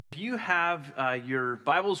If you have your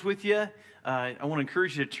Bibles with you, I want to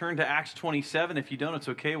encourage you to turn to Acts 27. If you don't, it's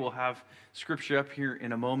okay. We'll have scripture up here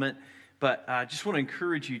in a moment. But I just want to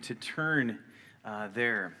encourage you to turn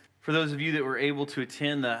there. For those of you that were able to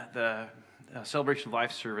attend the Celebration of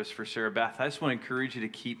Life service for Sarah Beth, I just want to encourage you to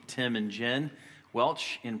keep Tim and Jen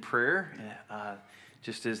Welch in prayer,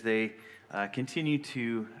 just as they continue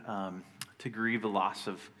to grieve the loss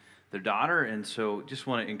of their daughter, and so just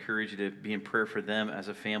want to encourage you to be in prayer for them as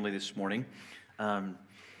a family this morning. But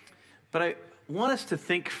I want us to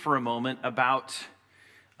think for a moment about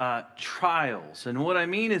trials, and what I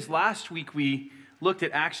mean is last week we looked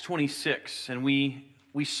at Acts 26, and we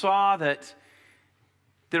saw that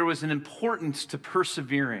there was an importance to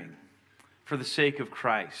persevering for the sake of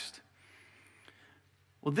Christ.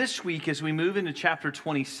 Well, this week as we move into chapter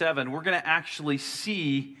 27, we're going to actually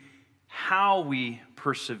see how we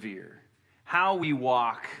persevere, how we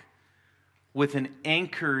walk with an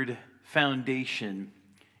anchored foundation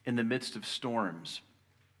in the midst of storms.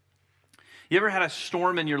 You ever had a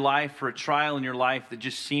storm in your life or a trial in your life that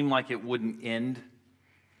just seemed like it wouldn't end?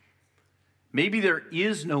 Maybe there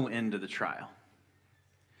is no end to the trial.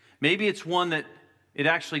 Maybe it's one that it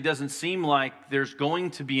actually doesn't seem like there's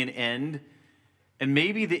going to be an end, and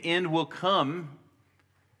maybe the end will come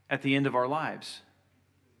at the end of our lives.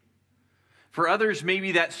 For others,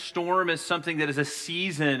 maybe that storm is something that is a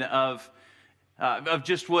season of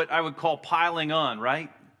just what I would call piling on,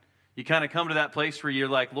 right? You kind of come to that place where you're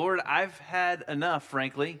like, Lord, I've had enough,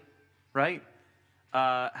 frankly, right?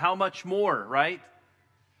 How much more, right?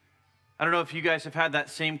 I don't know if you guys have had that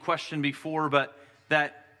same question before, but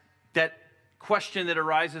that question that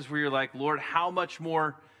arises where you're like, Lord, how much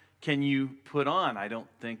more can you put on? I don't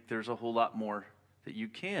think there's a whole lot more that you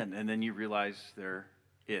can. And then you realize there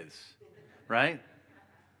is. Right?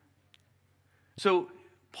 So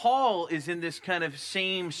Paul is in this kind of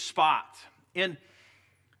same spot. And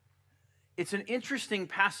it's an interesting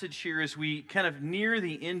passage here as we kind of near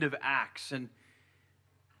the end of Acts. And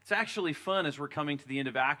it's actually fun as we're coming to the end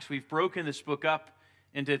of Acts. We've broken this book up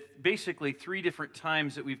into basically 3 different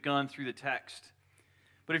times that we've gone through the text.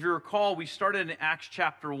 But if you recall, we started in Acts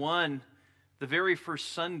chapter 1, the very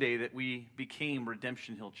first Sunday that we became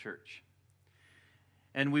Redemption Hill Church.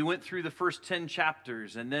 And we went through the first 10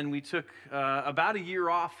 chapters, and then we took about a year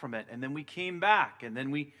off from it, and then we came back, and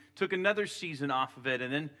then we took another season off of it,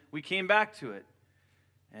 and then we came back to it.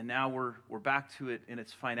 And now we're back to it in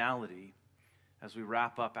its finality as we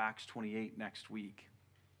wrap up Acts 28 next week.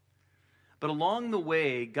 But along the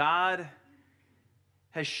way, God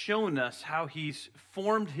has shown us how He's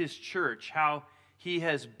formed His church, how He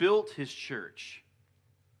has built His church,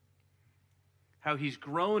 how He's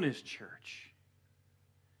grown His church.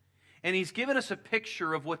 And He's given us a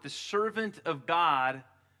picture of what the servant of God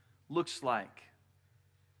looks like.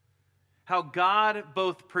 How God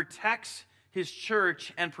both protects His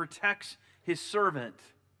church and protects His servant.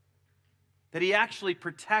 That He actually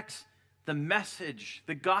protects the message,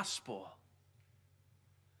 the gospel.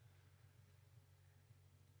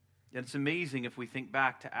 And it's amazing if we think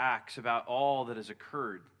back to Acts about all that has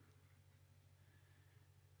occurred.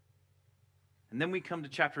 And then we come to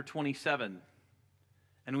chapter 27.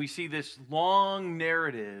 And we see this long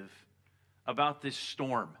narrative about this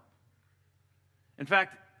storm. In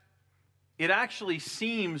fact, it actually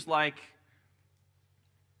seems like,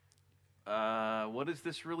 what does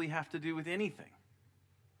this really have to do with anything?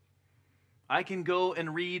 I can go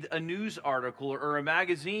and read a news article or a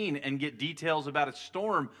magazine and get details about a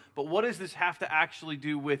storm, but what does this have to actually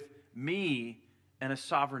do with me and a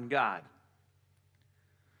sovereign God?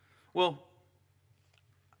 Well,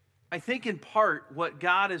 I think in part what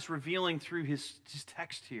God is revealing through his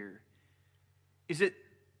text here is that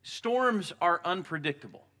storms are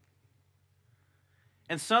unpredictable.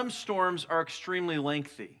 And some storms are extremely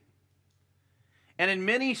lengthy. And in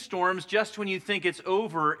many storms, just when you think it's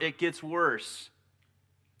over, it gets worse.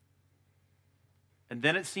 And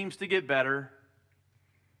then it seems to get better,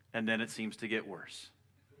 and then it seems to get worse.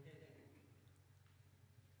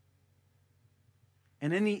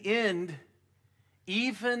 And in the end,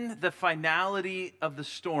 even the finality of the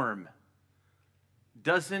storm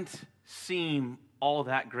doesn't seem all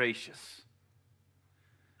that gracious.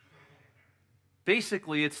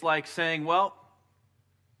 Basically, it's like saying, well,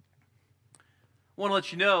 I want to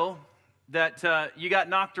let you know that you got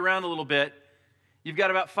knocked around a little bit. You've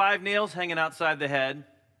got about 5 nails hanging outside the head,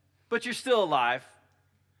 but you're still alive.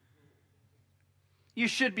 You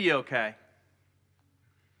should be okay.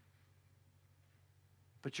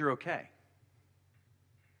 But you're okay.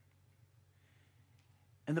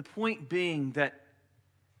 And the point being that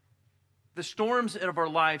the storms of our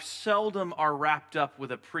life seldom are wrapped up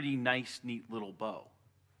with a pretty nice, neat little bow,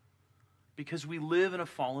 because we live in a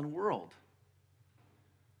fallen world.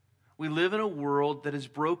 We live in a world that is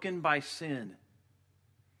broken by sin.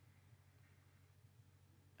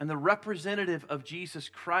 And the representative of Jesus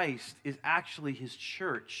Christ is actually his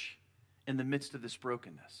church in the midst of this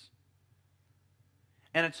brokenness.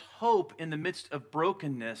 And it's hope in the midst of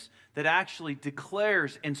brokenness that actually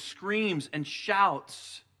declares and screams and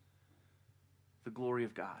shouts the glory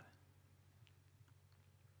of God.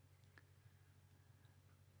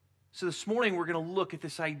 So this morning we're going to look at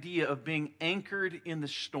this idea of being anchored in the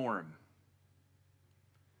storm.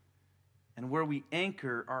 And where we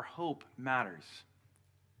anchor, our hope matters.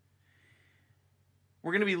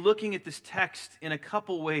 We're going to be looking at this text in a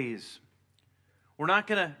couple ways. We're not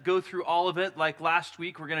going to go through all of it like last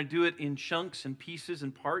week. We're going to do it in chunks and pieces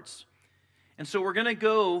and parts. And so we're going to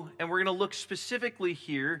go and we're going to look specifically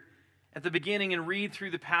here at the beginning and read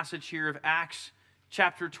through the passage here of Acts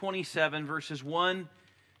chapter 27, verses 1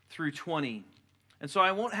 through 20. And so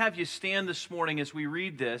I won't have you stand this morning as we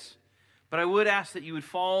read this, but I would ask that you would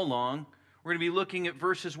follow along. We're going to be looking at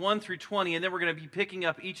verses 1 through 20, and then we're going to be picking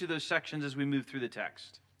up each of those sections as we move through the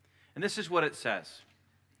text. And this is what it says.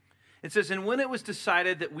 It says, "And when it was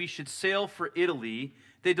decided that we should sail for Italy,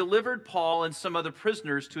 they delivered Paul and some other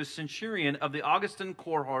prisoners to a centurion of the Augustan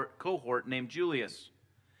cohort named Julius.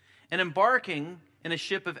 And embarking in a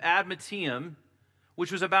ship of Admitium,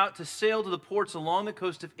 which was about to sail to the ports along the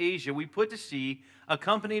coast of Asia, we put to sea,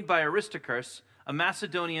 accompanied by Aristarchus, a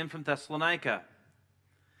Macedonian from Thessalonica.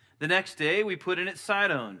 The next day we put in at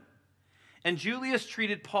Sidon. And Julius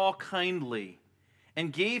treated Paul kindly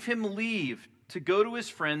and gave him leave to go to his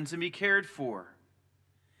friends and be cared for.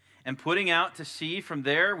 And putting out to sea from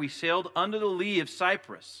there, we sailed under the lee of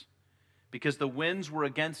Cyprus, because the winds were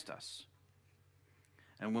against us.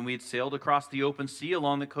 And when we had sailed across the open sea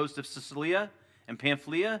along the coast of Sicilia and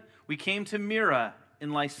Pamphylia, we came to Myra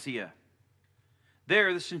in Lycia.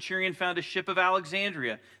 There the centurion found a ship of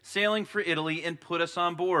Alexandria sailing for Italy and put us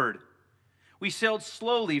on board. We sailed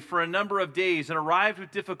slowly for a number of days and arrived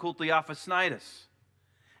with difficulty off Cnidus.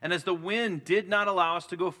 And as the wind did not allow us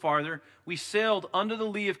to go farther, we sailed under the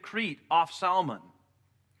lee of Crete off Salmon.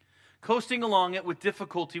 Coasting along it with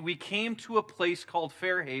difficulty, we came to a place called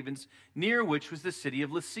Fair Havens, near which was the city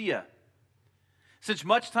of Lycia. Since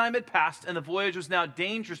much time had passed and the voyage was now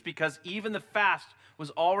dangerous because even the fast was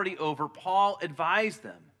already over, Paul advised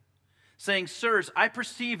them, saying, 'Sirs, I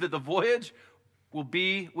perceive that the voyage will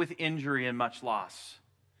be with injury and much loss,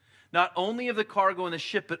 not only of the cargo in the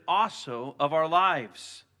ship, but also of our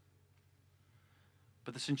lives.'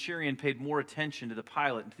 But the centurion paid more attention to the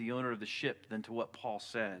pilot and to the owner of the ship than to what Paul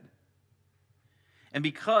said. And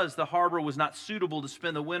because the harbor was not suitable to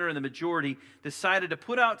spend the winter, and the majority decided to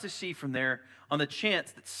put out to sea from there on the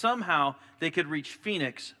chance that somehow they could reach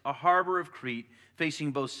Phoenix, a harbor of Crete,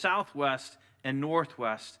 facing both southwest and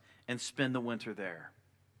northwest, and spend the winter there."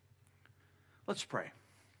 Let's pray.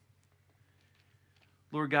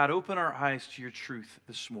 Lord God, open our eyes to your truth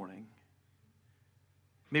this morning.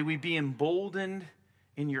 May we be emboldened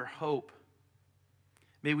in your hope.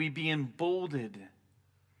 May we be emboldened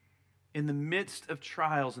in the midst of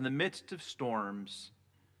trials, in the midst of storms,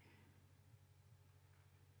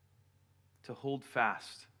 to hold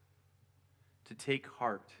fast, to take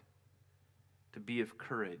heart, to be of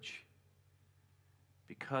courage,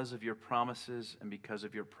 because of your promises and because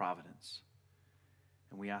of your providence.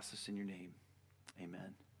 And we ask this in your name.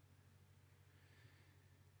 Amen.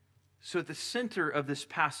 So at the center of this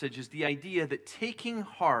passage is the idea that taking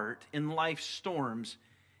heart in life's storms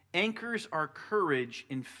anchors our courage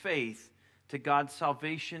in faith to God's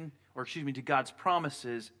salvation, to God's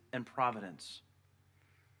promises and providence.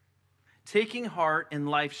 Taking heart in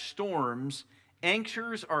life's storms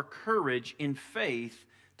anchors our courage in faith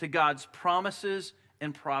to God's promises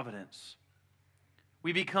and providence.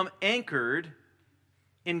 We become anchored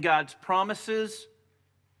in God's promises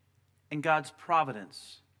and God's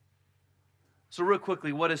providence. So real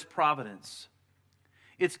quickly, what is providence?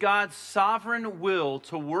 It's God's sovereign will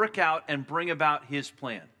to work out and bring about his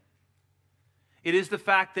plan. It is the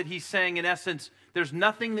fact that he's saying, in essence, there's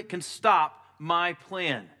nothing that can stop my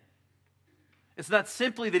plan. It's not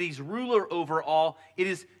simply that he's ruler over all, it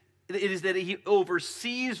is that he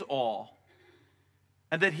oversees all,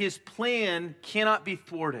 and that his plan cannot be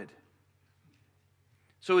thwarted.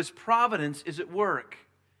 So his providence is at work.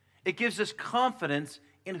 It gives us confidence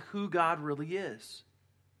in who God really is.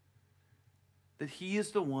 That he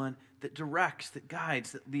is the one that directs, that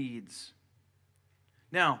guides, that leads.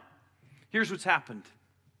 Now, here's what's happened.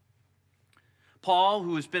 Paul,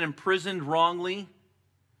 who has been imprisoned wrongly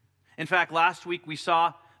In fact, last week we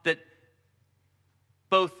saw that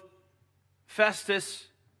both Festus,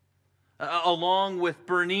 along with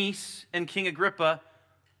Bernice and King Agrippa,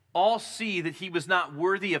 all see that he was not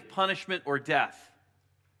worthy of punishment or death.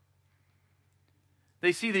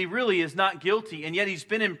 They see that he really is not guilty, and yet he's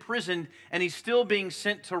been imprisoned and he's still being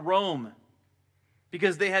sent to Rome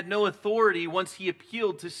because they had no authority once he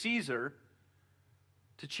appealed to Caesar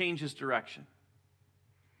to change his direction.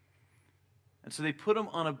 And so they put him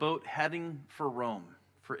on a boat heading for Rome,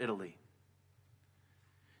 for Italy.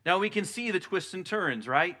 Now we can see the twists and turns,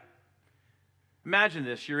 right? Imagine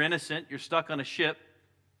this. You're innocent. You're stuck on a ship.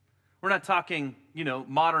 We're not talking,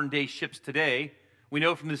 modern day ships today. We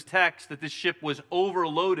know from this text that this ship was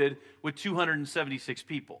overloaded with 276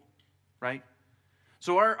 people, right?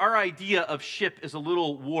 So our idea of ship is a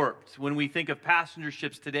little warped when we think of passenger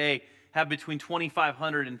ships today have between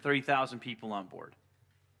 2,500 and 30,000 people on board.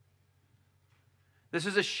 This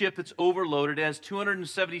is a ship that's overloaded. It has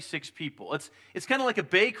 276 people. It's kind of like a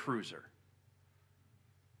bay cruiser.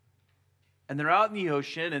 And they're out in the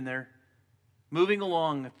ocean and they're moving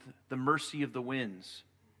along at the mercy of the winds.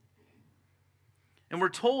 And we're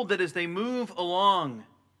told that as they move along,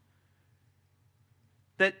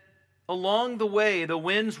 that along the way, the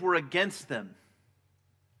winds were against them.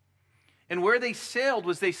 And where they sailed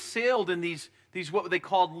in these what they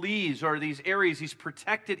called leas, or these areas, these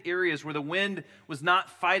protected areas where the wind was not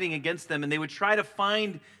fighting against them. And they would try to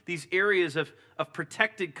find these areas of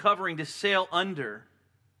protected covering to sail under.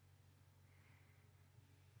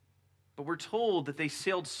 But we're told that they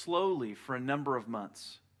sailed slowly for a number of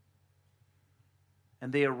months.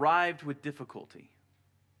 And they arrived with difficulty.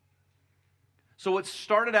 So what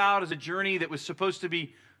started out as a journey that was supposed to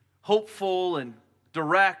be hopeful and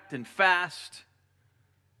direct and fast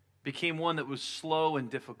became one that was slow and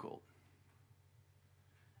difficult.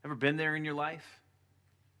 Ever been there in your life?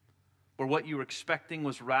 Where what you were expecting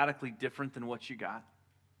was radically different than what you got?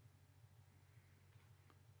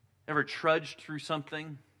 Ever trudged through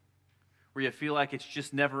something where you feel like it's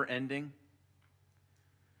just never ending?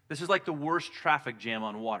 This is like the worst traffic jam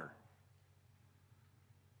on water.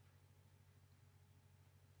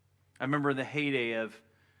 I remember in the heyday of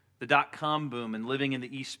the dot-com boom and living in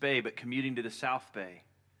the East Bay but commuting to the South Bay.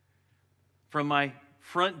 From my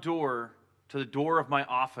front door to the door of my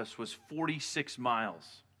office was 46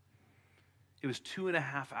 miles. It was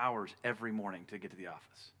 2.5 hours every morning to get to the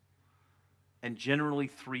office. And generally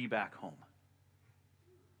 3 back home.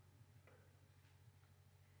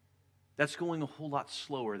 That's going a whole lot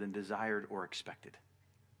slower than desired or expected,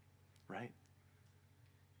 right?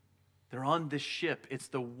 They're on this ship. It's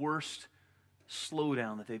the worst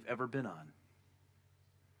slowdown that they've ever been on.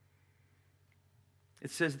 It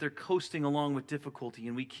says they're coasting along with difficulty,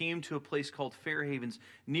 and we came to a place called Fair Havens,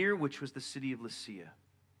 near which was the city of Lasea.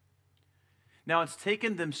 Now, it's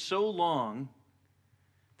taken them so long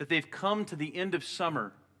that they've come to the end of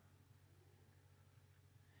summer.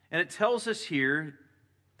 And it tells us here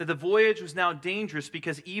that the voyage was now dangerous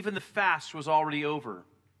because even the fast was already over.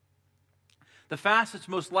 The fast that's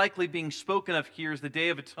most likely being spoken of here is the Day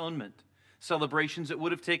of Atonement celebrations that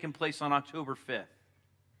would have taken place on October 5th.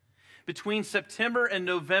 Between September and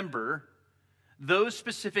November, those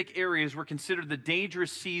specific areas were considered the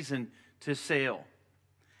dangerous season to sail.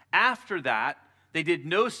 After that, they did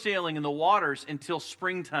no sailing in the waters until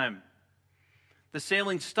springtime. The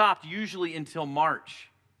sailing stopped usually until March.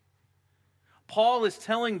 Paul is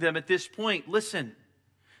telling them at this point, listen,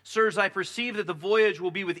 sirs, I perceive that the voyage will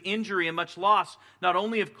be with injury and much loss, not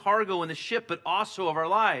only of cargo in the ship, but also of our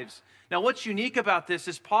lives. Now, what's unique about this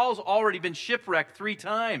is Paul's already been shipwrecked 3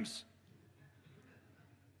 times.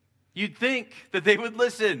 You'd think that they would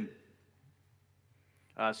listen.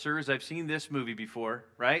 Sirs, I've seen this movie before,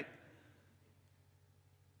 right?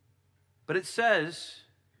 But it says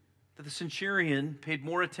that the centurion paid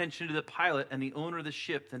more attention to the pilot and the owner of the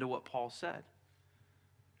ship than to what Paul said.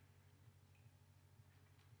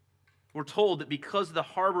 We're told that because the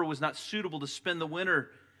harbor was not suitable to spend the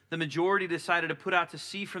winter, the majority decided to put out to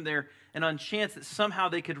sea from there, and on chance that somehow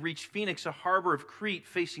they could reach Phoenix, a harbor of Crete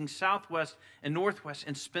facing southwest and northwest,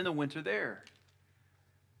 and spend the winter there.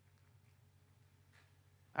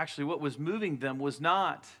 Actually, what was moving them was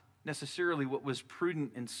not necessarily what was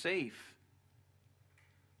prudent and safe,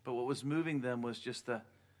 but what was moving them was just the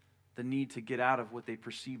need to get out of what they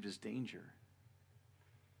perceived as danger.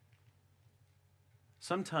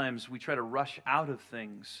 Sometimes we try to rush out of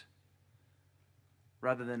things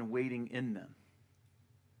rather than waiting in them.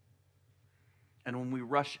 And when we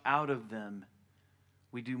rush out of them,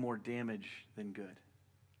 we do more damage than good.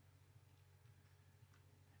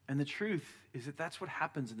 And the truth is that that's what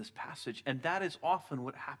happens in this passage, and that is often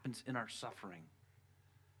what happens in our suffering.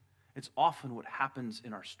 It's often what happens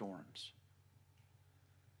in our storms.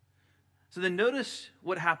 So then notice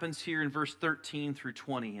what happens here in verse 13 through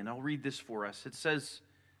 20, and I'll read this for us. It says,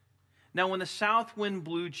 "Now when the south wind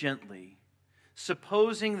blew gently,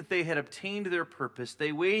 supposing that they had obtained their purpose,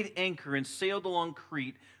 they weighed anchor and sailed along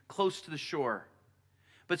Crete, close to the shore.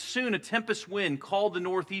 But soon a tempest wind, called the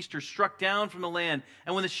northeaster, struck down from the land,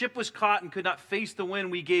 and when the ship was caught and could not face the wind,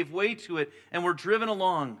 we gave way to it and were driven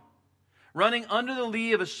along. Running under the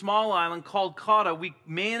lee of a small island called Cauda, we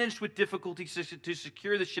managed with difficulty to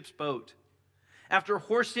secure the ship's boat. After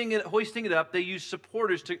hoisting it up, they used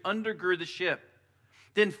supporters to undergird the ship.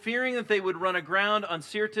 Then, fearing that they would run aground on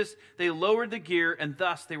Syrtis, they lowered the gear, and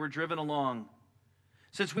thus they were driven along.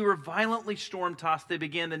 Since we were violently storm-tossed, they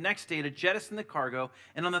began the next day to jettison the cargo,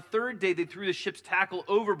 and on the third day they threw the ship's tackle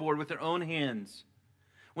overboard with their own hands.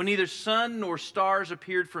 When neither sun nor stars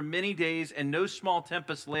appeared for many days, and no small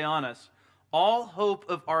tempest lay on us, all hope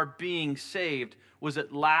of our being saved was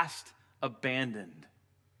at last abandoned."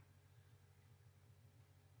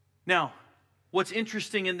 Now, what's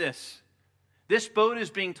interesting in this boat is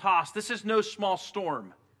being tossed. This is no small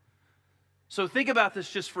storm. So think about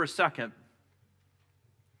this just for a second.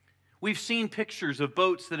 We've seen pictures of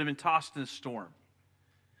boats that have been tossed in a storm.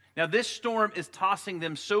 Now, this storm is tossing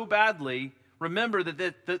them so badly. Remember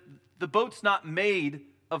that the boat's not made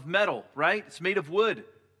of metal, right? It's made of wood.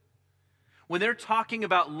 When they're talking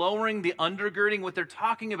about lowering the undergirding, what they're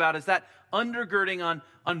talking about is that undergirding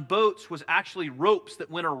on boats was actually ropes that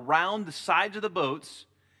went around the sides of the boats,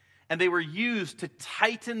 and they were used to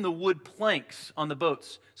tighten the wood planks on the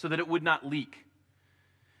boats so that it would not leak.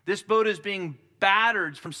 This boat is being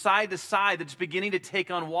battered from side to side. It's beginning to take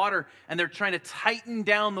on water, and they're trying to tighten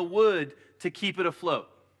down the wood to keep it afloat.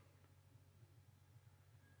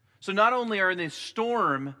 So not only are in this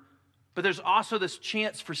storm, but there's also this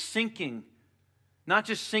chance for sinking. Not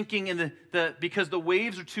just sinking in because the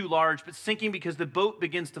waves are too large, but sinking because the boat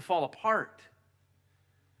begins to fall apart.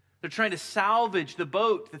 They're trying to salvage the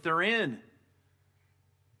boat that they're in,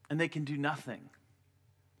 and they can do nothing.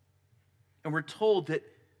 And we're told that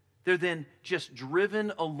they're then just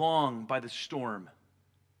driven along by the storm.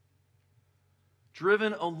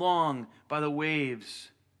 Driven along by the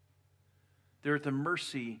waves. They're at the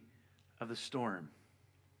mercy of the storm.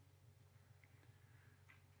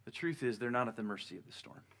 The truth is, they're not at the mercy of the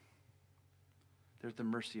storm. They're at the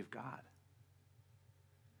mercy of God.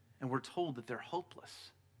 And we're told that they're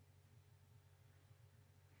hopeless.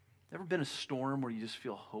 Ever been a storm where you just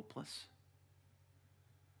feel hopeless?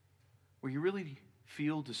 Where you really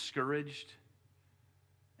feel discouraged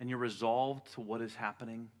and you're resolved to what is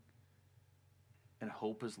happening and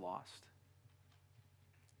hope is lost?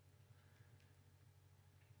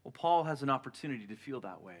 Well, Paul has an opportunity to feel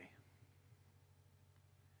that way.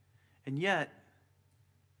 And yet,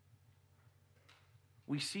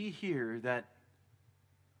 we see here that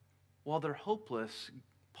while they're hopeless,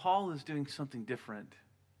 Paul is doing something different.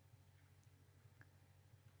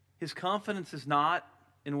 His confidence is not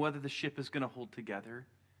in whether the ship is going to hold together,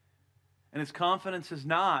 and his confidence is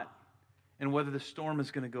not in whether the storm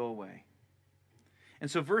is going to go away. And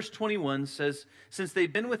so verse 21 says, "Since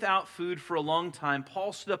they've been without food for a long time,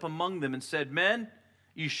 Paul stood up among them and said, 'Men,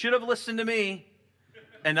 you should have listened to me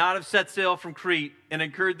and not have set sail from Crete and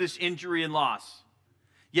incurred this injury and loss.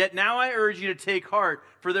 Yet now I urge you to take heart,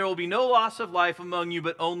 for there will be no loss of life among you,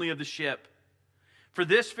 but only of the ship. For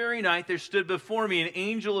this very night there stood before me an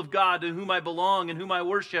angel of God to whom I belong and whom I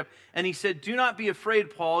worship. And he said, "Do not be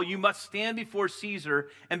afraid, Paul. You must stand before Caesar.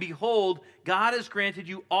 And behold, God has granted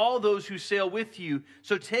you all those who sail with you.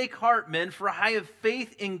 So take heart, men, for I have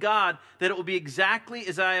faith in God that it will be exactly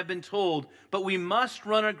as I have been told. But we must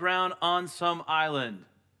run aground on some island."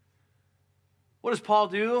 What does Paul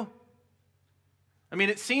do? I mean,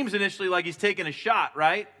 it seems initially like he's taking a shot,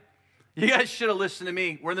 right? You guys should have listened to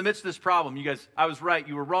me. We're in the midst of this problem. You guys, I was right.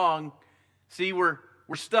 You were wrong. See, we're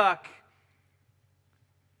stuck.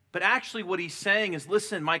 But actually what he's saying is,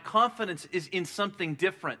 listen, my confidence is in something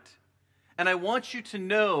different. And I want you to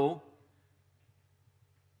know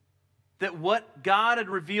that what God had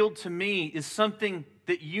revealed to me is something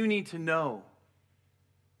that you need to know.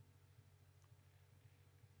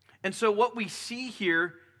 And so what we see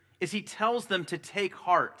here is he tells them to take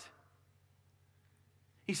heart.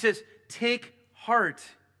 He says, take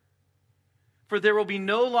heart, for there will be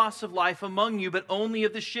no loss of life among you, but only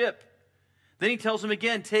of the ship. Then he tells them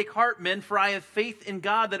again, take heart, men, for I have faith in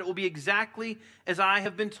God that it will be exactly as I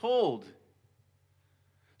have been told.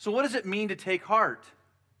 So what does it mean to take heart?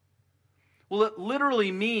 Well, it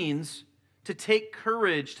literally means to take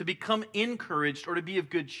courage, to become encouraged, or to be of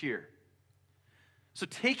good cheer. So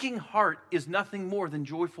taking heart is nothing more than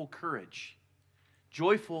joyful courage.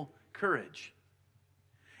 Joyful courage.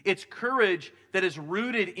 It's courage that is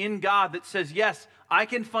rooted in God that says, yes, I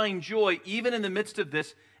can find joy even in the midst of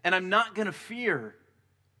this, and I'm not going to fear.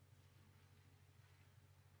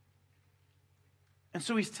 And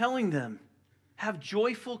so he's telling them, have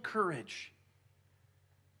joyful courage.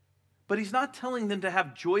 But he's not telling them to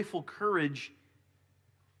have joyful courage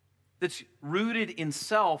that's rooted in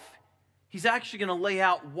self. He's actually going to lay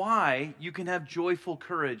out why you can have joyful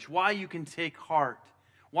courage, why you can take heart,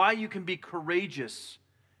 why you can be courageous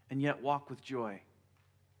and yet walk with joy.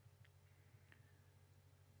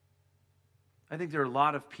 I think there are a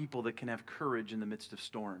lot of people that can have courage in the midst of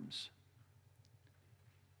storms.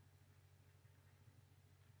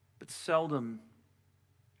 But seldom,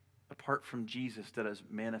 apart from Jesus, does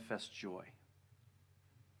manifest joy.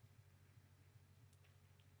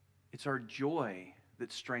 It's our joy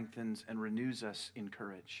that strengthens and renews us in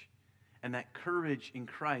courage. And that courage in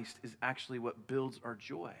Christ is actually what builds our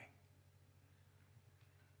joy.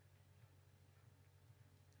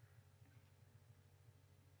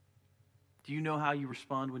 Do you know how you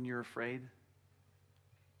respond when you're afraid?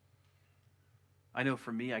 I know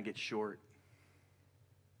for me, I get short.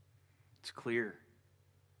 It's clear.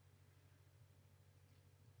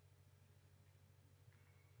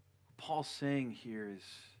 What Paul's saying here is,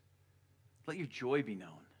 let your joy be known.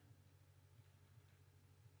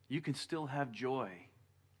 You can still have joy.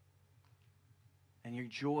 And your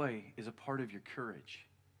joy is a part of your courage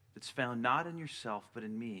that's found not in yourself, but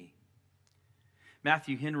in me.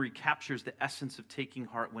 Matthew Henry captures the essence of taking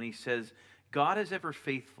heart when he says, God is ever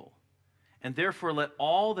faithful, and therefore let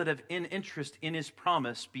all that have in interest in his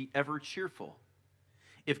promise be ever cheerful.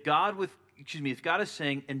 If God is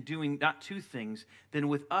saying and doing not two things, then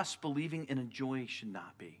with us believing and enjoying should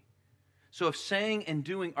not be. So if saying and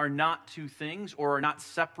doing are not two things or are not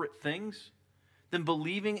separate things, then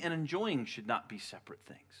believing and enjoying should not be separate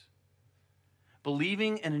things.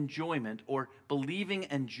 Believing and enjoyment, or believing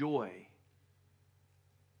and joy,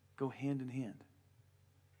 go hand in hand.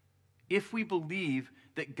 If we believe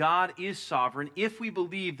that God is sovereign, if we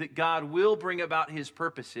believe that God will bring about his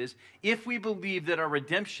purposes, if we believe that our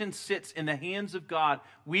redemption sits in the hands of God,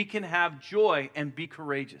 we can have joy and be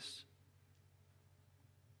courageous.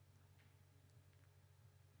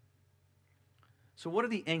 So what are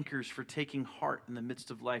the anchors for taking heart in the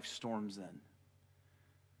midst of life's storms then?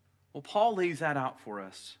 Well, Paul lays that out for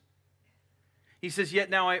us. He says, yet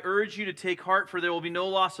now I urge you to take heart, for there will be no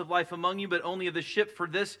loss of life among you, but only of the ship. For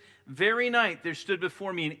this very night there stood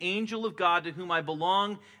before me an angel of God to whom I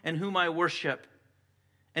belong and whom I worship.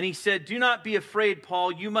 And he said, do not be afraid,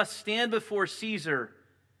 Paul. You must stand before Caesar.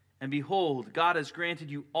 And behold, God has granted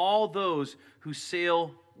you all those who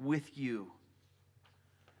sail with you.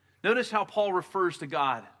 Notice how Paul refers to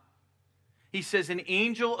God. He says, an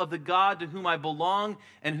angel of the God to whom I belong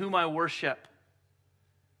and whom I worship.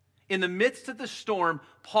 In the midst of the storm,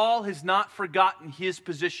 Paul has not forgotten his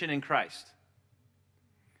position in Christ.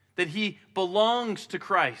 That he belongs to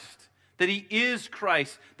Christ. That he is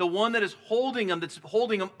Christ. The one that is holding him, that's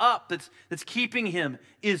holding him up, that's keeping him,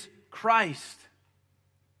 is Christ.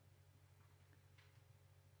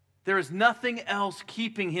 There is nothing else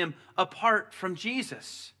keeping him apart from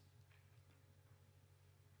Jesus.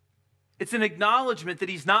 It's an acknowledgement that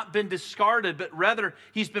he's not been discarded, but rather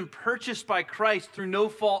he's been purchased by Christ through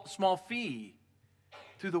no small fee,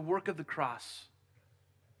 through the work of the cross.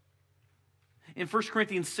 In 1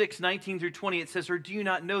 Corinthians 6, 19 through 20, it says, or do you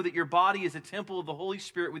not know that your body is a temple of the Holy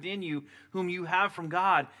Spirit within you, whom you have from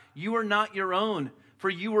God? You are not your own,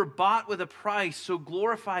 for you were bought with a price, so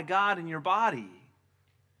glorify God in your body.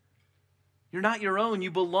 You're not your own,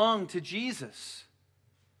 you belong to Jesus.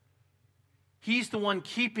 He's the one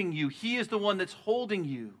keeping you. He is the one that's holding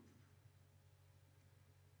you.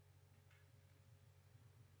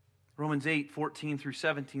 Romans 8, 14 through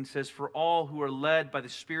 17 says, for all who are led by the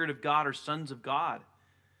Spirit of God are sons of God.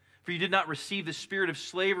 For you did not receive the spirit of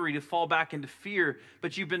slavery to fall back into fear,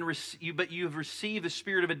 but you have received the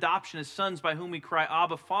spirit of adoption as sons, by whom we cry,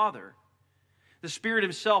 Abba, Father. The Spirit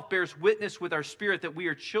himself bears witness with our spirit that we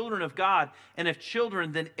are children of God, and if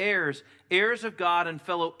children, then heirs, heirs of God and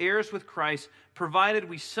fellow heirs with Christ, provided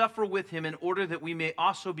we suffer with him in order that we may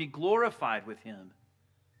also be glorified with him.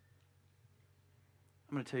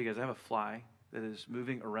 I'm going to tell you guys, I have a fly that is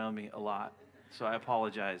moving around me a lot, so I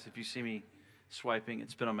apologize. If you see me swiping,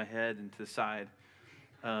 it's been on my head and to the side.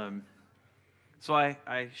 So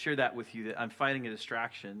I share that with you, that I'm fighting a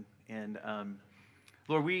distraction, and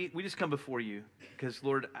Lord, we just come before you because,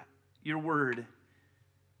 Lord, your word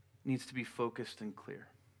needs to be focused and clear.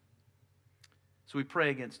 So we pray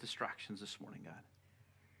against distractions this morning, God.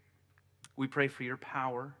 We pray for your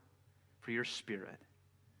power, for your Spirit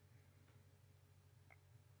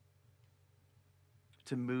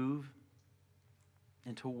to move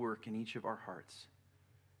and to work in each of our hearts,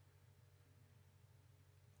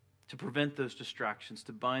 to prevent those distractions,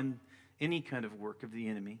 to bind any kind of work of the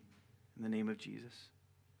enemy in the name of Jesus,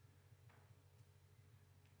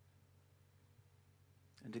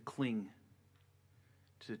 and to cling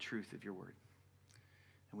to the truth of your word.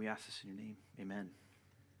 And we ask this in your name. Amen.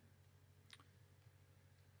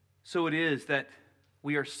 So it is that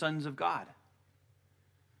we are sons of God.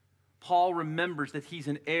 Paul remembers that he's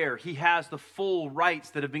an heir. He has the full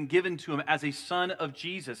rights that have been given to him as a son of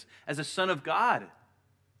Jesus, as a son of God.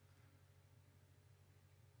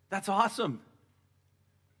 That's awesome.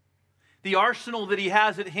 The arsenal that he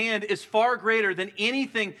has at hand is far greater than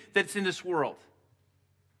anything that's in this world.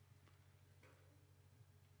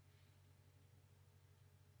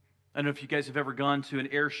 I don't know if you guys have ever gone to an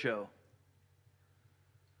air show,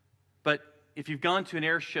 but if you've gone to an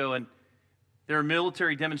air show and there are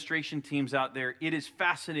military demonstration teams out there, it is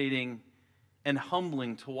fascinating and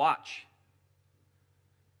humbling to watch.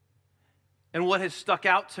 And what has stuck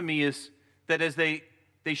out to me is that as they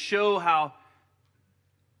show how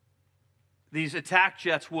these attack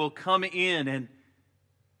jets will come in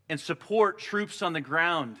and support troops on the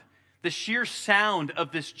ground, the sheer sound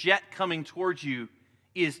of this jet coming towards you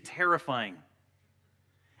is terrifying.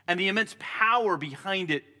 And the immense power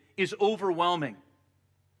behind it is overwhelming.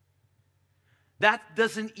 That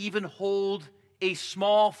doesn't even hold a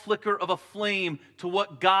small flicker of a flame to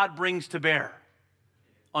what God brings to bear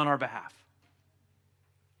on our behalf.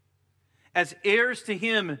 As heirs to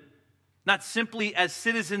Him, not simply as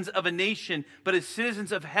citizens of a nation, but as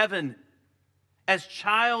citizens of heaven, as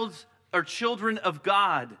children of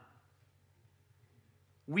God,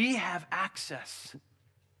 we have access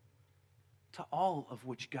to all of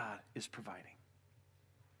which God is providing.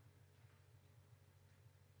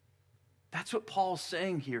 That's what Paul's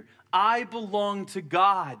saying here. I belong to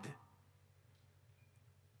God.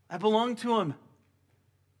 I belong to Him.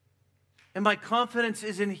 And my confidence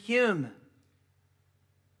is in Him.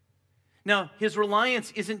 Now, his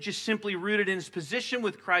reliance isn't just simply rooted in his position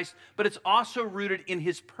with Christ, but it's also rooted in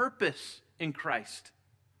his purpose in Christ.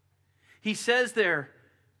 He says there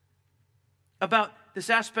about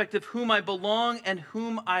this aspect of whom I belong and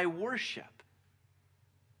whom I worship.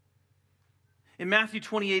 In Matthew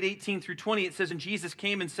 28:18-20, it says, "And Jesus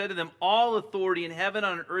came and said to them, 'All authority in heaven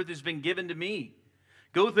and on earth has been given to me.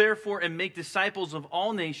 Go therefore and make disciples of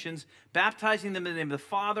all nations, baptizing them in the name of the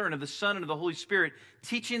Father and of the Son and of the Holy Spirit,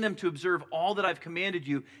 teaching them to observe all that I've commanded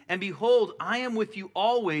you. And behold, I am with you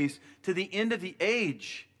always to the end of the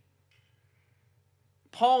age.'"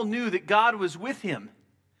 Paul knew that God was with him,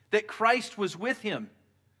 that Christ was with him.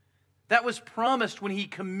 That was promised when he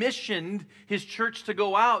commissioned his church to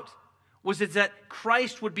go out, was that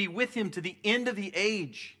Christ would be with him to the end of the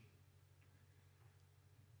age.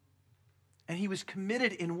 And he was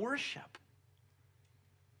committed in worship.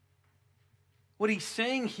 What he's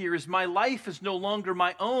saying here is, my life is no longer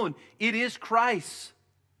my own. It is Christ's.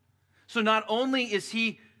 So not only is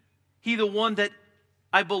he the one that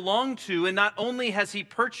I belong to, and not only has he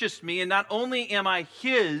purchased me, and not only am I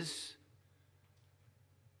his,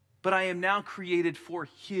 but I am now created for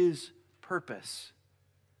his purpose.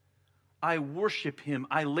 I worship him.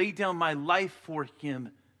 I lay down my life for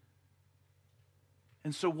him.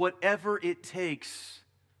 And so whatever it takes,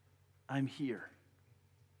 I'm here.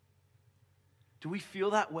 Do we feel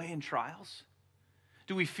that way in trials?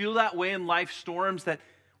 Do we feel that way in life storms, that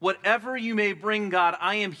whatever you may bring, God,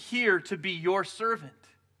 I am here to be your servant?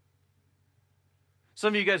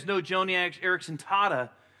 Some of you guys know Joni Eareckson Tada,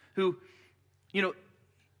 who,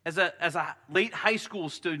 as a late high school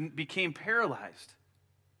student, became paralyzed.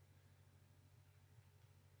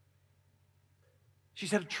 She's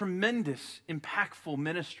had a tremendous, impactful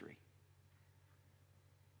ministry.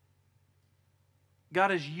 God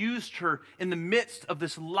has used her in the midst of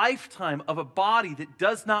this lifetime of a body that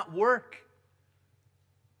does not work.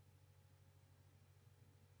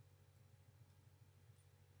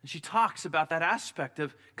 And she talks about that aspect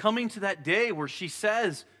of coming to that day where she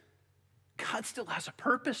says, God still has a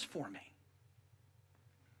purpose for me.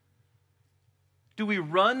 Do we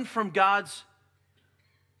run from God's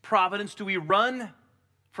providence? Do we run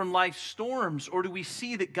from life's storms? Or do we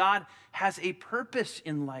see that God has a purpose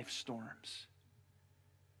in life's storms?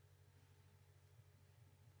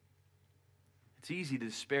 It's easy to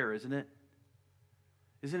despair, isn't it?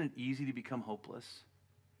 Isn't it easy to become hopeless?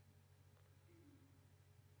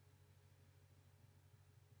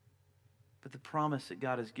 But the promise that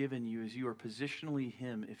God has given you is you are positionally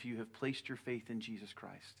Him if you have placed your faith in Jesus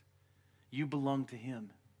Christ. You belong to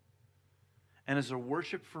Him. And as a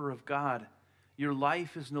worshiper of God, your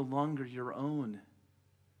life is no longer your own,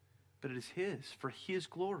 but it is His, for His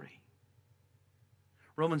glory.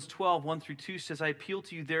 Romans 12, 1-2 says, I appeal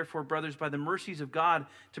to you, therefore, brothers, by the mercies of God,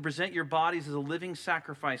 to present your bodies as a living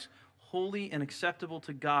sacrifice, holy and acceptable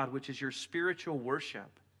to God, which is your spiritual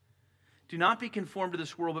worship. Do not be conformed to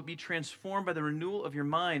this world, but be transformed by the renewal of your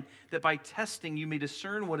mind, that by testing you may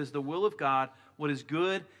discern what is the will of God, what is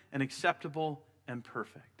good and acceptable and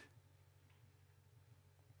perfect.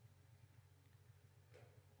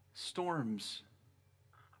 Storms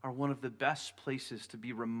are one of the best places to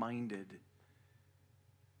be reminded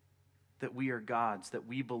that we are God's, that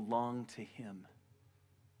we belong to Him.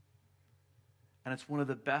 And it's one of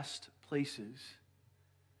the best places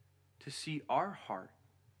to see our heart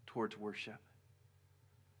towards worship.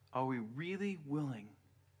 Are we really willing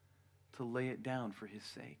to lay it down for His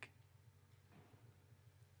sake?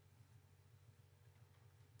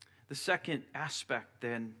 The second aspect,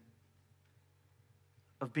 then,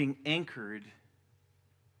 of being anchored,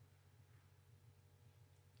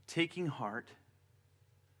 taking heart.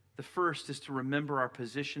 The first is to remember our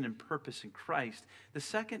position and purpose in Christ. The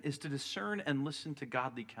second is to discern and listen to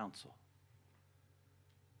godly counsel.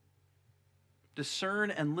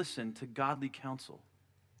 Discern and listen to godly counsel.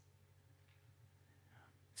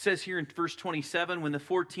 It says here in verse 27, when the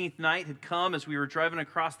 14th night had come, as we were driving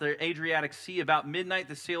across the Adriatic Sea, about midnight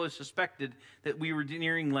the sailors suspected that we were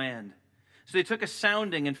nearing land. So they took a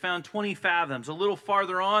sounding and found 20 fathoms. A little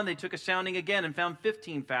farther on, they took a sounding again and found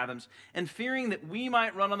 15 fathoms. And fearing that we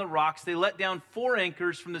might run on the rocks, they let down 4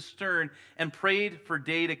 anchors from the stern and prayed for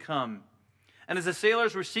day to come. And as the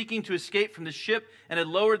sailors were seeking to escape from the ship and had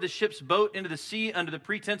lowered the ship's boat into the sea under the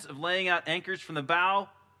pretense of laying out anchors from the bow,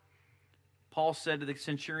 Paul said to the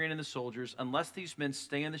centurion and the soldiers, unless these men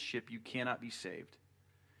stay in the ship, you cannot be saved.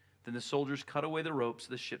 Then the soldiers cut away the ropes of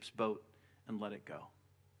the ship's boat and let it go.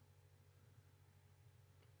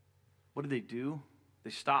 What did they do? They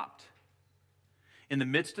stopped. In the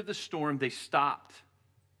midst of the storm, they stopped.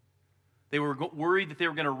 They were worried that they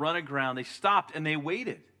were going to run aground. They stopped and they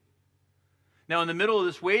waited. Now, in the middle of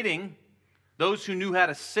this waiting, those who knew how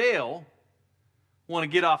to sail want to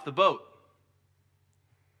get off the boat.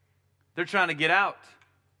 They're trying to get out.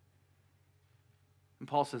 And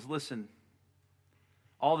Paul says, listen,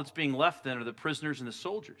 all that's being left then are the prisoners and the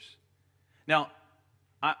soldiers. Now,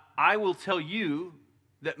 I will tell you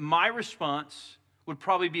that my response would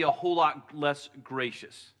probably be a whole lot less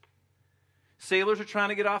gracious. Sailors are trying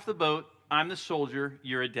to get off the boat. I'm the soldier.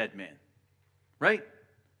 You're a dead man. Right?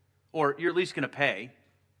 Or you're at least going to pay.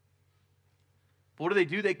 But what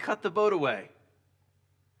do? They cut the boat away.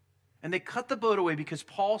 And they cut the boat away because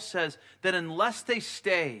Paul says that unless they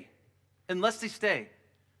stay,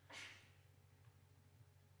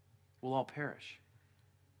 we'll all perish.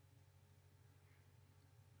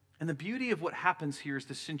 And the beauty of what happens here is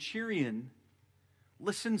the centurion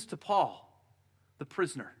listens to Paul, the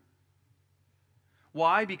prisoner.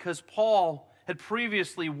 Why? Because Paul had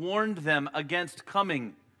previously warned them against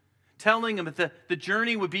coming, telling them that the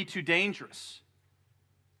journey would be too dangerous.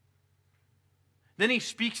 Then he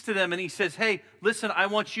speaks to them and he says, hey, listen, I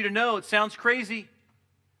want you to know, it sounds crazy,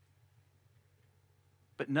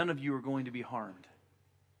 but none of you are going to be harmed.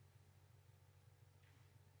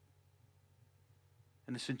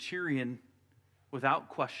 And the centurion, without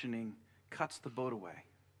questioning, cuts the boat away.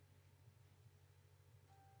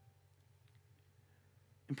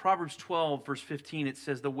 In Proverbs 12, verse 15, it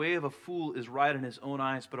says, the way of a fool is right in his own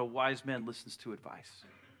eyes, but a wise man listens to advice.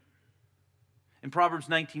 In Proverbs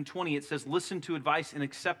 19:20, it says, listen to advice and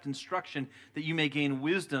accept instruction that you may gain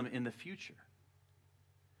wisdom in the future.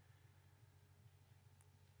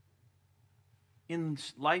 In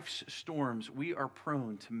life's storms, we are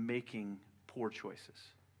prone to making poor choices.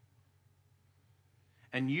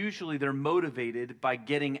 And usually they're motivated by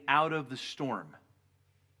getting out of the storm.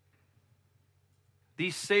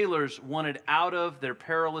 These sailors wanted out of their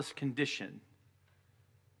perilous condition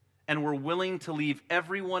and were willing to leave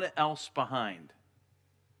everyone else behind.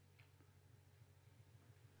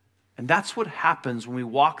 And that's what happens when we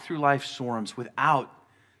walk through life's storms without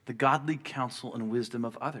the godly counsel and wisdom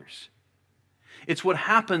of others. It's what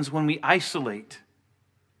happens when we isolate.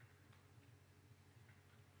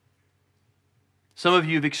 Some of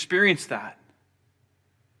you have experienced that,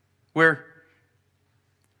 where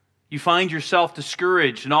you find yourself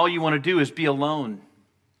discouraged and all you want to do is be alone.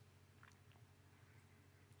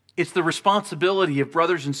 It's the responsibility of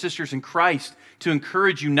brothers and sisters in Christ to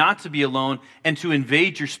encourage you not to be alone and to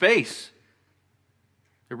invade your space.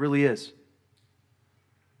 It really is.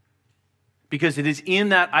 because it is in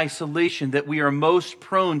that isolation that we are most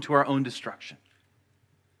prone to our own destruction.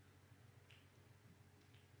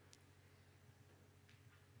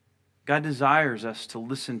 God desires us to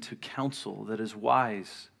listen to counsel that is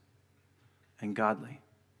wise and godly.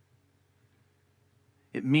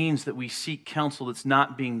 It means that we seek counsel that's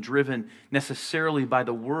not being driven necessarily by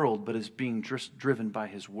the world, but is being driven by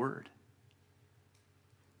His Word.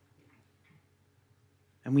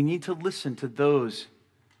 And we need to listen to those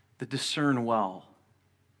that discern well.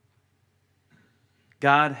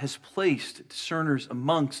 God has placed discerners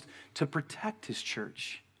amongst to protect His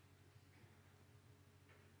church.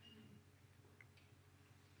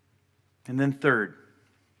 And then third,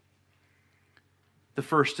 the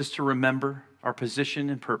first is to remember our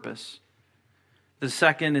position and purpose. The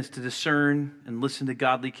second is to discern and listen to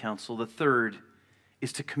godly counsel. The third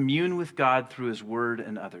is to commune with God through His Word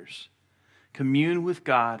and others. Commune with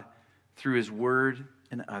God through His Word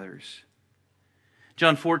and others.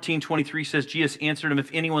 John 14:23 says, Jesus answered him,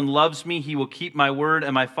 if anyone loves me, he will keep my word,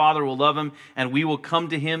 and my Father will love him, and we will come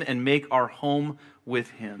to him and make our home with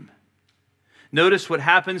him. Notice what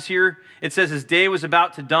happens here. It says, as day was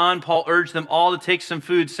about to dawn, Paul urged them all to take some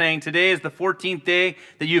food, saying, today is the 14th day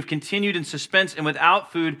that you have continued in suspense and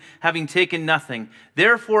without food, having taken nothing.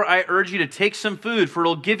 Therefore, I urge you to take some food, for it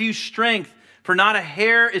will give you strength, for not a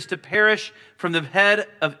hair is to perish from the head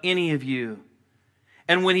of any of you.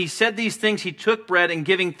 And when he said these things, he took bread, and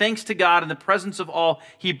giving thanks to God in the presence of all,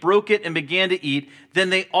 he broke it and began to eat. Then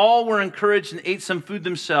they all were encouraged and ate some food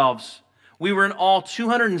themselves. We were in all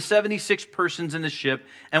 276 persons in the ship,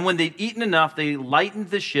 and when they'd eaten enough, they lightened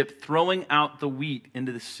the ship, throwing out the wheat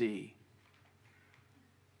into the sea.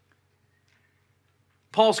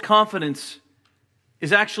 Paul's confidence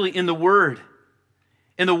is actually in the Word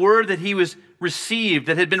that he was received,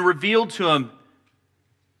 that had been revealed to him.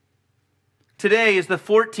 Today is the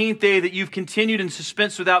 14th day that you've continued in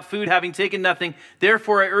suspense without food, having taken nothing.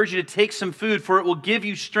 Therefore, I urge you to take some food, for it will give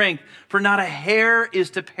you strength. For not a hair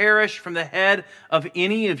is to perish from the head of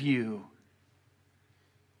any of you.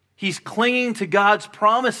 He's clinging to God's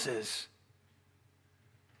promises.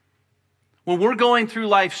 When we're going through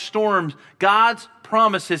life's storms, God's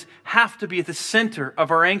promises have to be at the center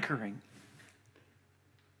of our anchoring.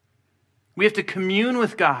 We have to commune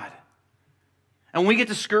with God. And when we get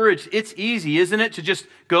discouraged, it's easy, isn't it, to just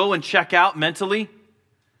go and check out mentally?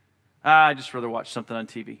 I just rather watch something on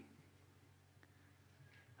TV.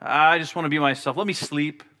 I just want to be myself. Let me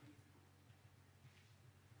sleep.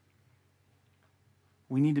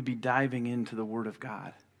 We need to be diving into the Word of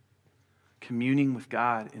God, communing with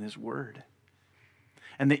God in His Word.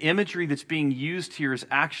 And the imagery that's being used here is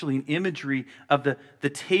actually an imagery of the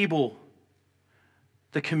table,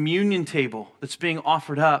 the communion table that's being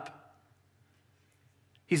offered up.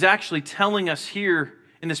 He's actually telling us here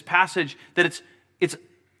in this passage that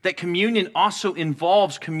that communion also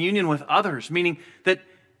involves communion with others, meaning that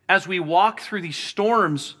as we walk through these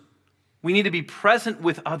storms, we need to be present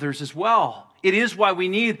with others as well. It is why we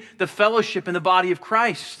need the fellowship in the body of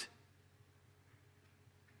Christ.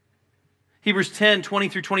 Hebrews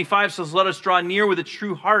 10:20-25 says, let us draw near with a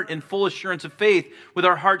true heart and full assurance of faith, with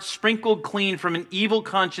our hearts sprinkled clean from an evil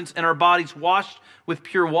conscience and our bodies washed with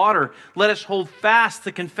pure water. Let us hold fast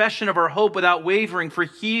the confession of our hope without wavering, for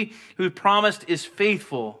He who promised is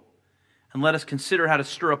faithful. And let us consider how to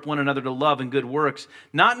stir up one another to love and good works,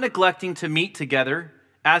 not neglecting to meet together,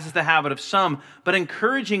 as is the habit of some, but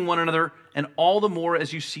encouraging one another, and all the more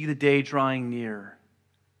as you see the day drawing near.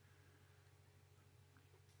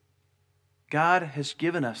 God has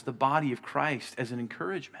given us the body of Christ as an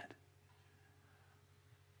encouragement.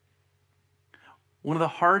 One of the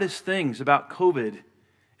hardest things about COVID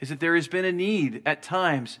is that there has been a need at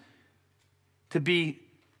times to be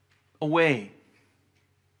away.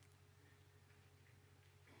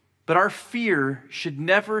 But our fear should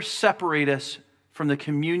never separate us from the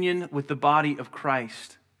communion with the body of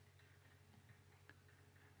Christ.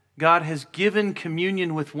 God has given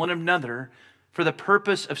communion with one another for the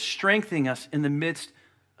purpose of strengthening us in the midst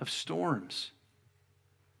of storms,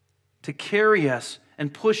 to carry us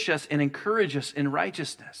and push us and encourage us in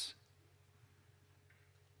righteousness.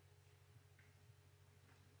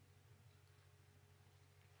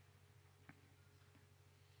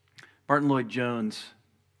 Martin Lloyd-Jones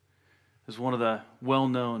is one of the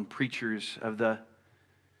well-known preachers of the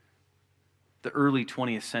early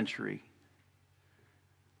 20th century.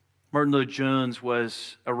 Martin Lloyd-Jones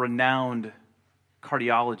was a renowned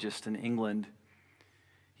cardiologist in England.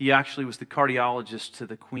 He actually was the cardiologist to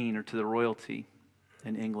the Queen, or to the royalty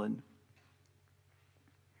in England.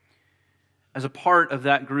 As a part of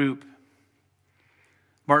that group,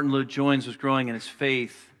 Martin Lloyd-Jones was growing in his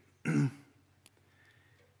faith, and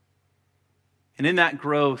And in that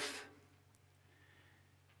growth,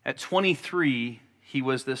 at 23, he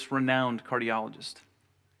was this renowned cardiologist.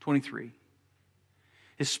 23.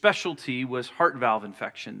 His specialty was heart valve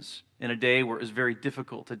infections in a day where it was very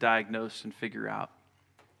difficult to diagnose and figure out.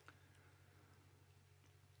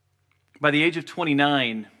 By the age of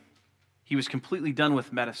 29, he was completely done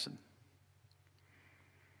with medicine.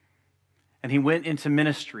 And he went into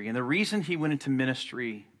ministry. And the reason he went into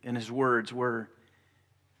ministry, in his words, were,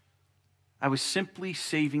 I was simply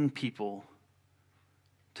saving people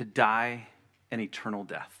to die an eternal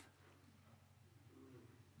death.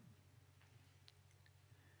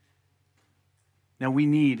 Now, we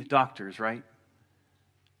need doctors, right?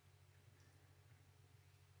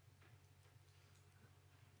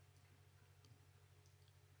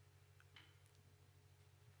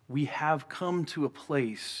 We have come to a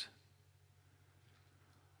place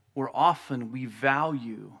where often we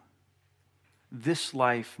value this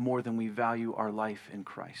life more than we value our life in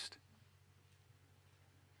Christ.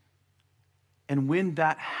 And when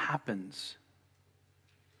that happens,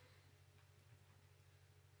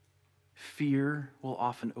 fear will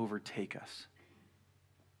often overtake us.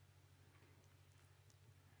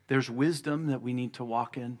 There's wisdom that we need to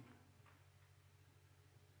walk in.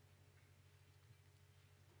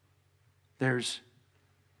 There's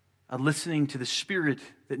a listening to the Spirit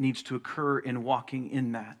that needs to occur in walking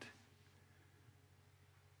in that.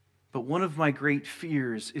 But one of my great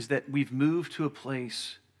fears is that we've moved to a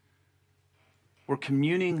place where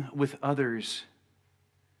communing with others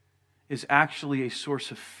is actually a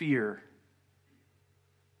source of fear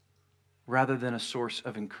rather than a source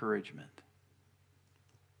of encouragement.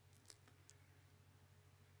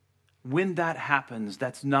 When that happens,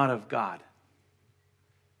 that's not of God.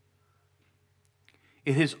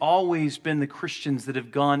 It has always been the Christians that have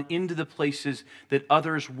gone into the places that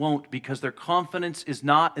others won't, because their confidence is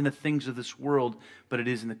not in the things of this world, but it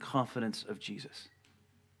is in the confidence of Jesus.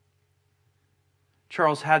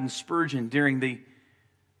 Charles Haddon Spurgeon, during the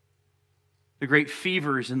great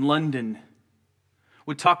fevers in London,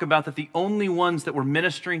 would talk about that the only ones that were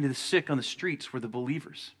ministering to the sick on the streets were the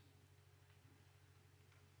believers.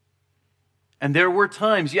 And there were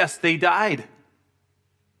times, yes, they died.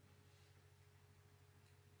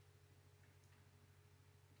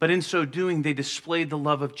 But in so doing, they displayed the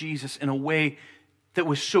love of Jesus in a way that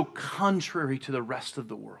was so contrary to the rest of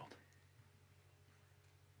the world.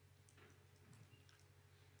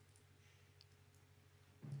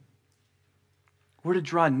 We're to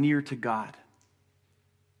draw near to God,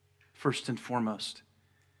 first and foremost.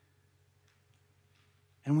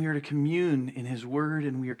 And we are to commune in His Word,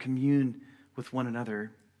 and we are to commune with one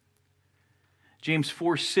another. James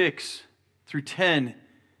 4:6-10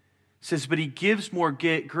 says, but He gives more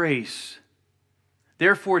grace.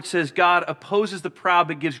 Therefore it says, God opposes the proud,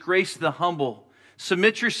 but gives grace to the humble.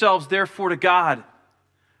 Submit yourselves therefore to God.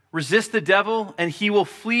 Resist the devil, and he will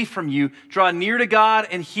flee from you. Draw near to God,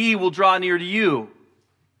 and He will draw near to you.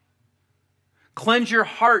 Cleanse your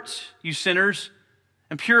hearts, you sinners,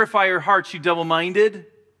 and purify your hearts, you double-minded.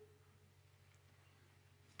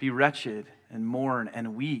 Be wretched and mourn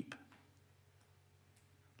and weep.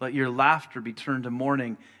 Let your laughter be turned to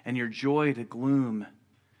mourning and your joy to gloom.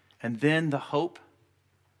 And then the hope,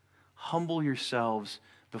 humble yourselves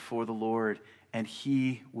before the Lord, and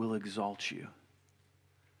He will exalt you.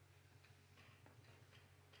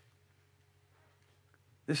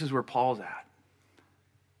 This is where Paul's at.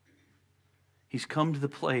 He's come to the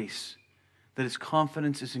place that his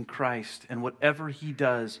confidence is in Christ, and whatever he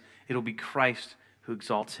does, it'll be Christ who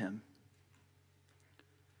exalts him.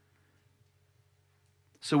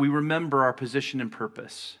 So we remember our position and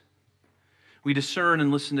purpose. We discern and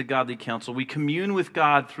listen to godly counsel. We commune with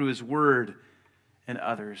God through His Word and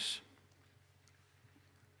others.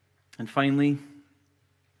 And finally,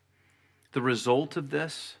 the result of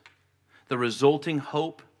this, the resulting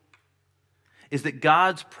hope, is that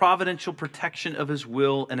God's providential protection of His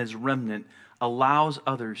will and His remnant allows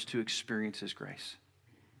others to experience His grace.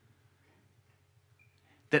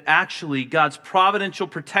 That actually God's providential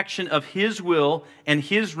protection of His will and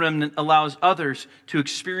His remnant allows others to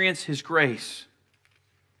experience His grace.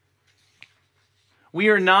 We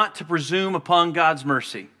are not to presume upon God's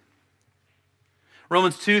mercy.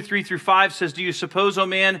 Romans 2:3-5 says, do you suppose, O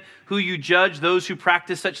man, who you judge those who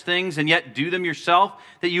practice such things and yet do them yourself,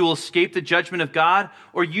 that you will escape the judgment of God?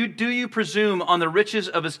 Or do you presume on the riches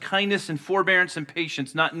of His kindness and forbearance and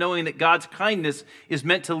patience, not knowing that God's kindness is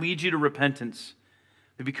meant to lead you to repentance?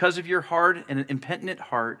 But because of your hard and impenitent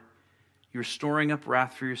heart, you're storing up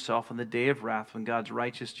wrath for yourself on the day of wrath when God's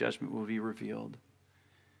righteous judgment will be revealed.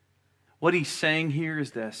 What he's saying here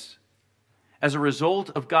is this. As a result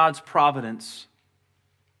of God's providence,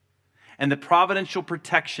 and the providential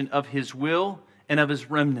protection of His will and of His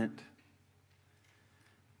remnant.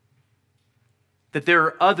 That there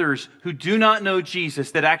are others who do not know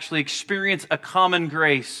Jesus that actually experience a common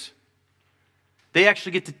grace. They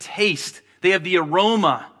actually get to taste. They have the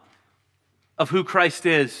aroma of who Christ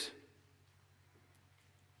is.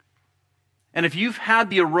 And if you've had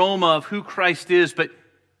the aroma of who Christ is, but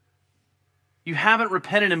you haven't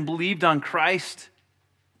repented and believed on Christ,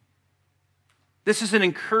 this is an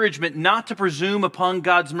encouragement not to presume upon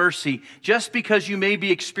God's mercy. Just because you may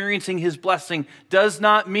be experiencing His blessing does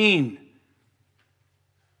not mean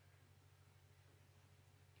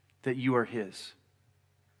that you are His.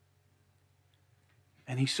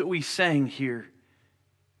 And so he's saying here,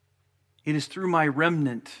 it is through my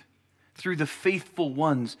remnant, through the faithful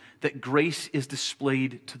ones, that grace is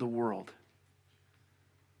displayed to the world.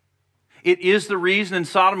 It is the reason in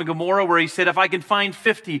Sodom and Gomorrah where he said, if I can find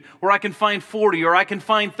 50, or I can find 40, or I can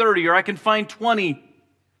find 30, or I can find 20.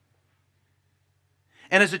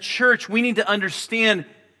 And as a church, we need to understand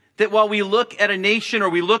that while we look at a nation or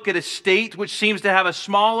we look at a state which seems to have a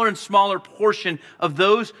smaller and smaller portion of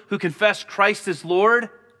those who confess Christ as Lord,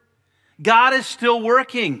 God is still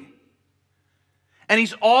working. And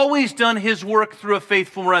He's always done His work through a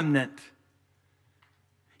faithful remnant.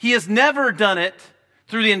 He has never done it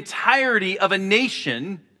through the entirety of a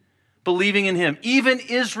nation believing in Him. Even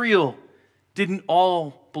Israel didn't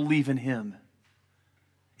all believe in Him.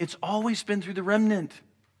 It's always been through the remnant.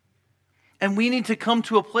 And we need to come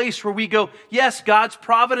to a place where we go, yes, God's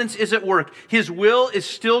providence is at work. His will is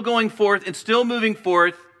still going forth and still moving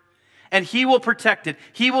forth, and He will protect it.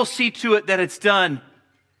 He will see to it that it's done.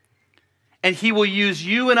 And He will use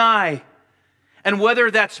you and I. And whether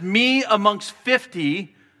that's me amongst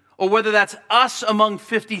 50 or whether that's us among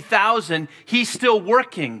 50,000, He's still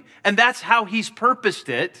working. And that's how He's purposed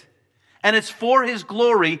it. And it's for His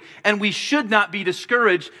glory, and we should not be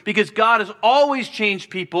discouraged because God has always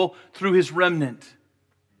changed people through His remnant.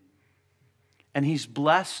 And He's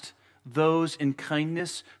blessed those in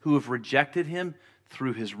kindness who have rejected Him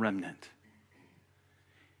through His remnant.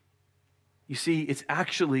 You see, it's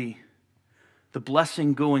actually the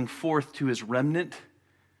blessing going forth to His remnant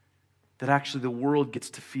that actually the world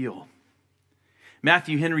gets to feel.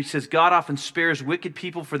 Matthew Henry says, God often spares wicked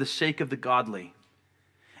people for the sake of the godly.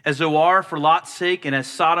 As Zoar for Lot's sake, and as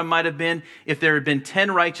Sodom might have been if there had been 10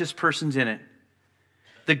 righteous persons in it.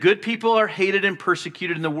 The good people are hated and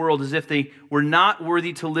persecuted in the world as if they were not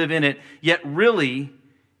worthy to live in it, yet really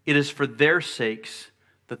it is for their sakes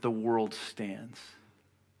that the world stands.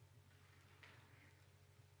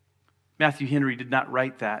 Matthew Henry did not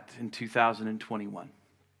write that in 2021.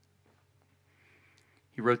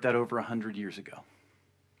 He wrote that over 100 years ago.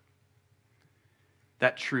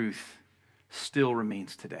 That truth still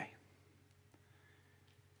remains today.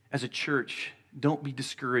 As a church, don't be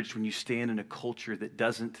discouraged when you stand in a culture that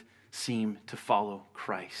doesn't seem to follow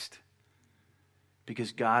Christ,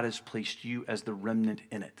 because God has placed you as the remnant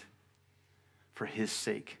in it for His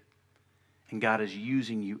sake, and God is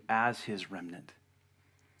using you as His remnant.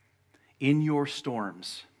 In your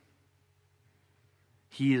storms,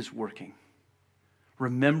 He is working.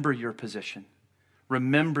 Remember your position.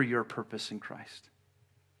 Remember your purpose in Christ.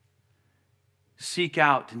 Seek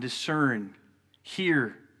out and discern,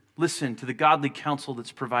 hear, listen to the godly counsel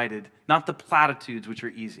that's provided, not the platitudes which are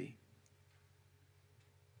easy.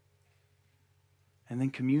 And then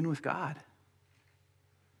commune with God.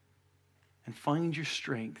 And find your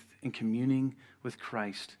strength in communing with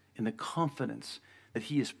Christ in the confidence that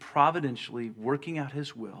He is providentially working out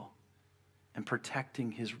His will and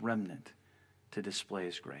protecting His remnant to display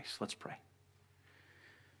His grace. Let's pray.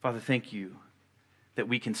 Father, thank You that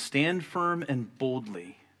we can stand firm and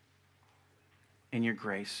boldly in Your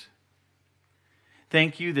grace.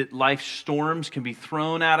 Thank You that life's storms can be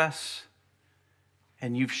thrown at us,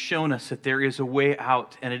 and You've shown us that there is a way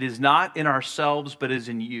out, and it is not in ourselves, but is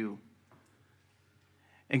in You.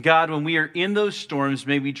 And God, when we are in those storms,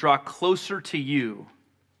 may we draw closer to You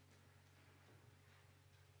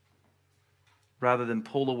rather than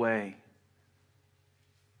pull away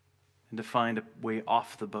and to find a way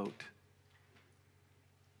off the boat.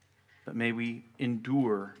 But may we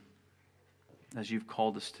endure as You've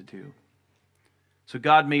called us to do. So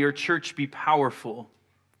God, may Your church be powerful.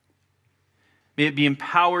 May it be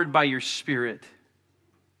empowered by Your Spirit.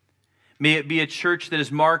 May it be a church that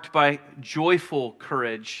is marked by joyful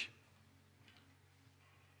courage.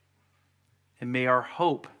 And may our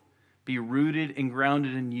hope be rooted and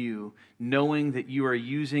grounded in You, knowing that You are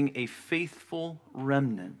using a faithful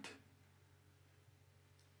remnant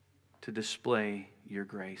to display Your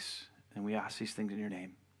grace. And we ask these things in Your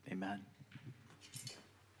name. Amen.